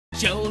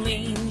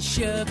Jolene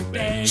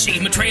Sugarbaker.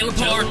 She's my trailer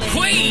park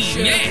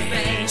queen,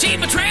 yeah. She's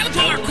my trailer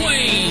park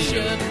queen.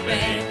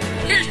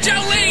 Here's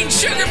Jolene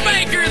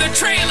Sugarbaker, the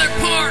trailer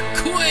park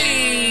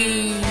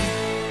queen.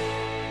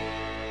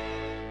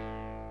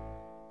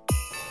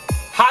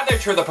 Hi there,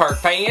 Trailer Park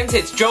fans.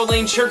 It's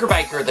Jolene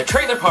Sugarbaker, the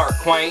trailer park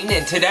queen,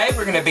 and today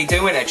we're going to be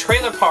doing a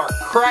trailer park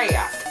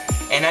craft.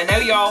 And I know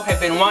y'all have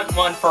been wanting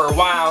one for a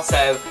while,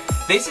 so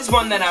this is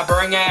one that I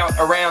bring out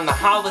around the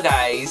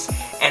holidays,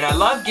 and I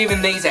love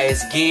giving these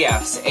as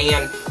gifts.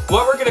 And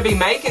what we're going to be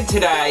making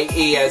today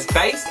is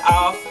based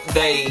off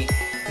the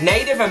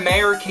Native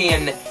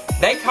American,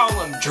 they call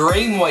them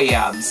dream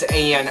webs,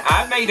 and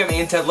I've made them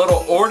into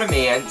little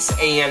ornaments,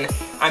 and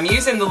I'm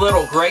using the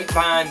little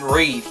grapevine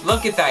wreath.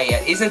 Look at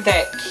that. Isn't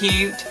that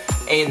cute?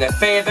 And the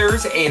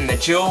feathers and the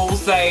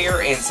jewels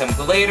there and some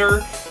glitter,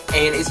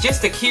 and it's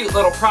just a cute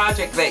little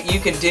project that you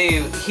can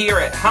do here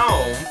at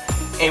home.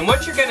 And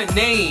what you're going to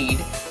need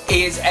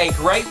is a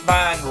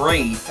grapevine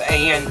wreath,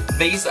 and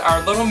these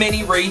are little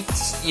mini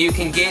wreaths you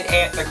can get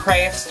at the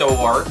craft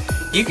store.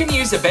 You can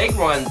use a big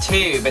one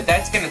too, but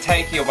that's going to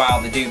take you a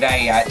while to do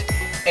that.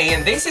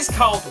 And this is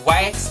called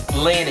wax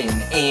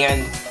linen,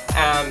 and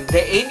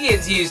the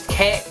Indians used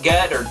cat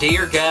gut or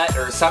deer gut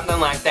or something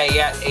like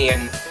that,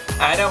 and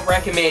I don't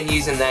recommend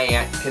using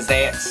that because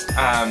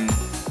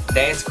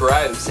that's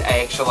gross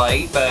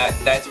actually, but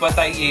that's what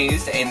they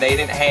used, and they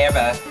didn't have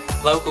a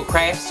local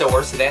craft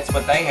store, so that's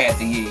what they had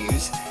to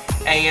use.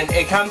 And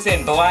it comes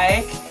in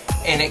black,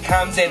 and it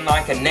comes in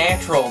like a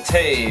natural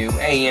too,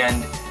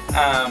 and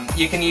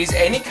you can use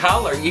any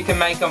color. You can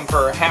make them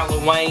for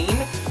Halloween,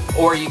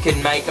 or you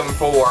can make them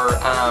for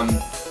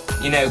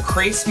you know,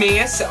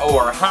 Christmas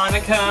or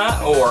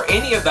Hanukkah, or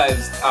any of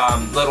those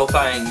little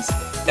things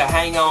to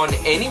hang on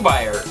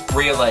anywhere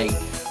really.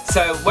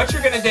 So what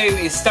you're going to do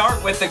is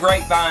start with the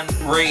grapevine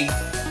wreath.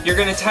 You're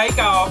going to take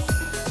off,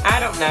 I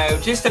don't know,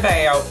 just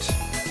about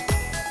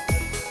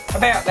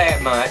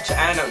that much,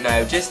 I don't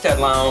know, just a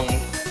long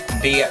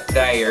bit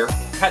there.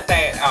 Cut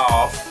that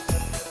off,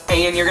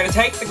 and you're going to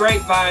take the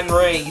grapevine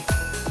wreath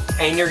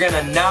and you're going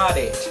to knot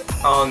it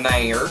on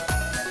there,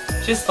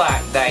 just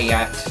like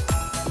that.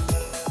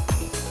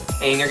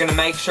 And you're going to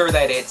make sure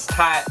that it's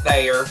tight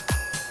there.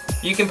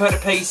 You can put a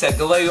piece of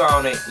glue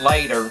on it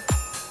later.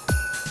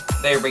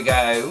 There we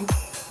go.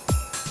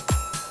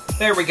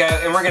 There we go,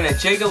 and we're going to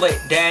jiggle it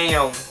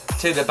down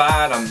to the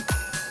bottom.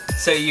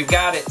 So you've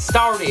got it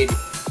started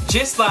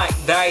just like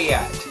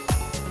that.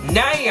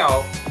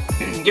 Now,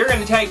 you're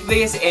going to take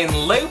this and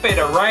loop it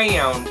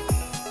around,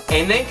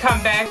 and then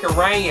come back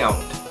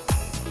around.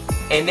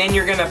 And then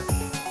you're going to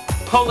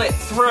pull it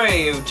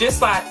through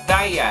just like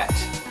that.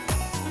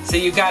 So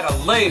you've got a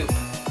loop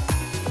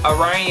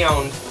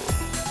around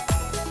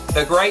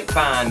the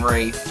grapevine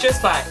wreath,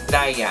 just like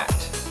that.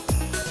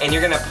 And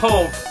you're going to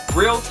pull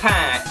real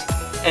tight,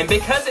 and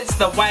because it's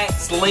the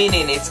wax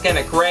linen, it's going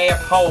to grab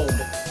hold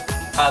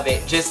of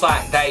it just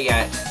like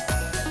that.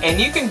 And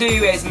you can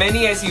do as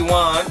many as you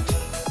want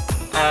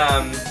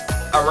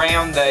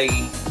around the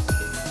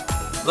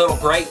little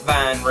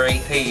grapevine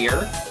wreath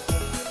here.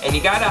 And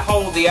you got to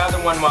hold the other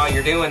one while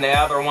you're doing the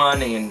other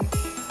one and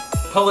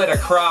pull it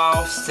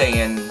across.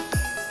 And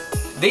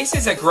this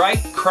is a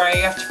great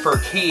craft for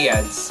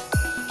kids.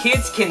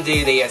 Kids can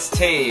do this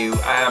too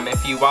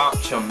if you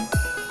watch them.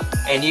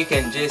 And you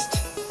can just,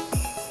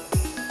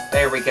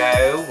 there we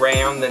go,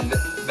 round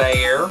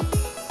there.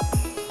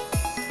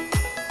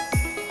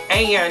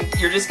 And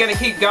you're just going to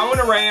keep going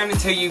around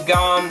until you've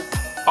gone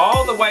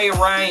all the way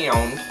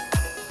around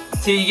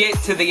till you get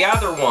to the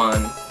other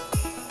one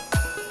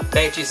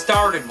that you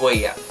started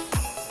with.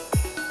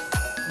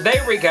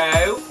 There we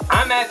go.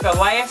 I'm at the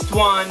last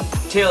one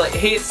till it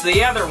hits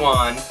the other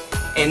one,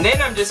 and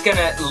then I'm just going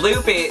to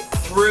loop it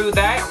through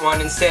that one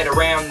instead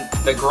around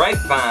the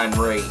grapevine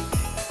wreath.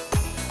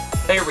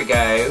 There we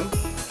go,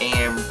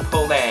 and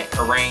pull that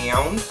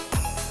around.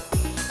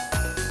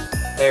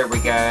 There we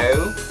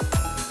go.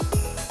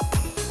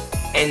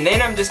 And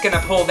then I'm just going to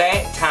pull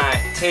that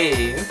tight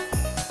too.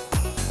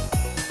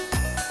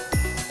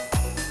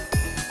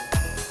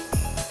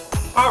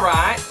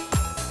 Alright,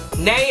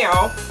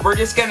 now we're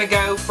just going to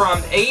go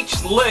from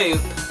each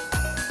loop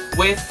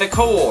with the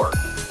cord.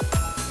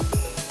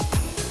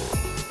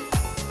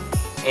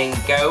 And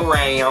go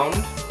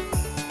round.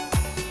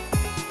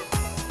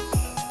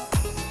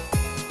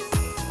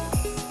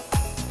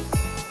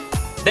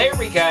 There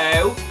we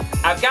go.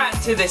 I've gotten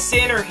to the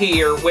center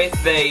here with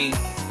the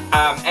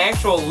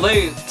actual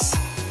loops,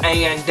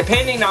 and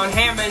depending on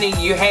how many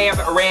you have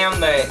around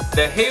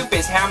the hoop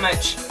is how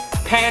much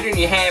pattern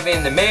you have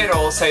in the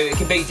middle, so it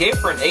can be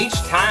different each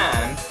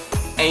time.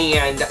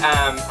 And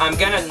I'm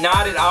going to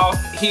knot it off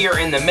here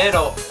in the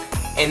middle,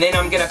 and then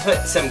I'm going to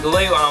put some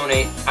glue on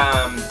it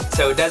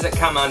so it doesn't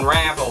come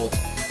unraveled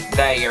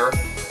there.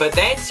 But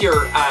that's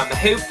your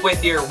hoop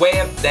with your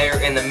web there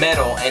in the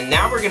middle, and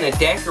now we're going to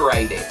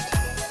decorate it.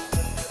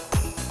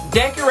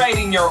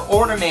 Decorating your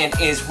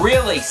ornament is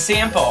really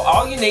simple.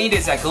 All you need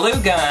is a glue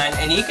gun,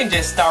 and you can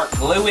just start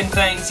gluing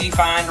things you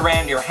find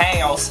around your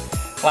house.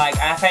 Like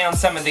I found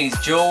some of these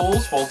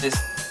jewels. We'll just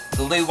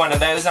glue one of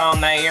those on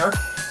there.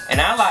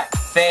 And I like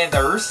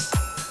feathers,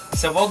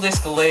 so we'll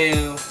just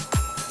glue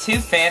 2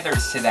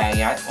 feathers today.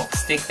 We'll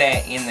stick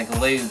that in the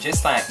glue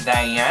just like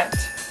that.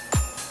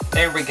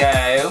 There we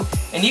go.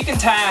 And you can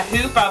tie a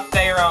hoop up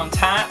there on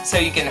top so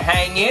you can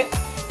hang it.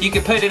 You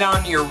can put it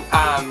on your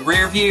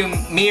rear view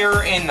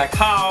mirror in the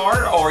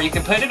car, or you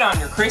can put it on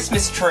your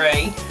Christmas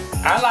tree.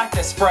 I like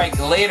to spray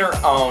glitter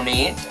on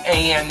it,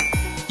 and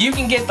you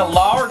can get the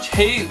large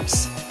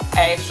hoops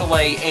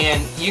actually,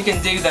 and you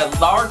can do the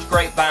large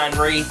grapevine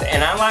wreath,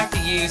 and I like to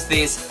use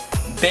this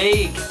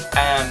big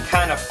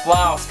kind of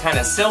floss, kind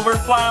of silver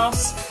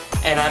floss,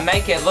 and I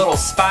make a little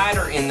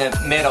spider in the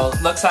middle.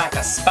 It looks like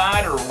a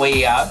spider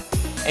web,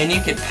 and you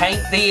can paint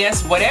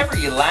this whatever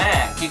you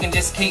like. You can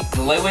just keep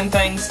gluing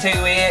things to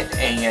it,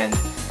 and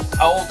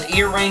old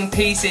earring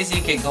pieces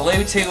you can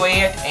glue to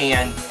it,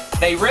 and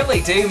they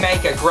really do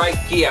make a great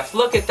gift.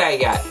 Look at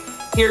that.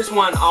 Here's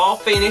one all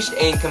finished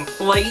and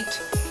complete.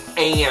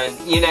 And,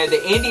 you know,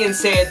 the Indians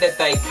said that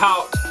they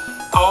caught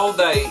all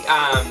the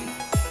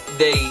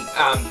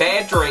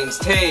bad dreams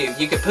too.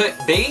 You could put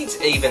beads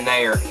even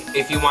there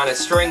if you want to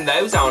string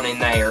those on in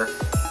there.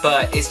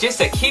 But it's just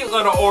a cute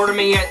little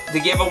ornament to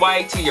give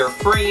away to your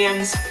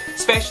friends,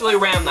 especially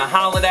around the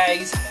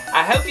holidays.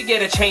 I hope you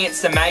get a chance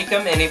to make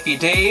them, and if you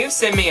do,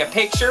 send me a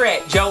picture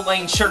at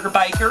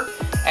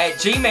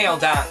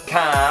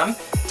jolenesugarbaker@gmail.com.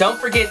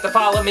 Don't forget to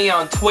follow me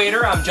on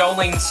Twitter. I'm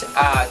Jolene's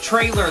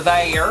Trailer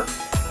there.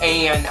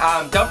 And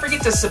don't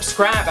forget to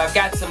subscribe. I've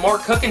got some more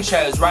cooking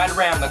shows right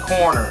around the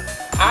corner.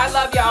 I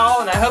love y'all,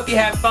 and I hope you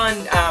have fun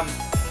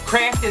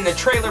crafting the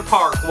trailer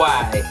park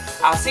way.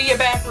 I'll see you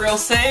back real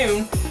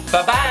soon.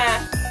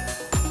 Bye-bye.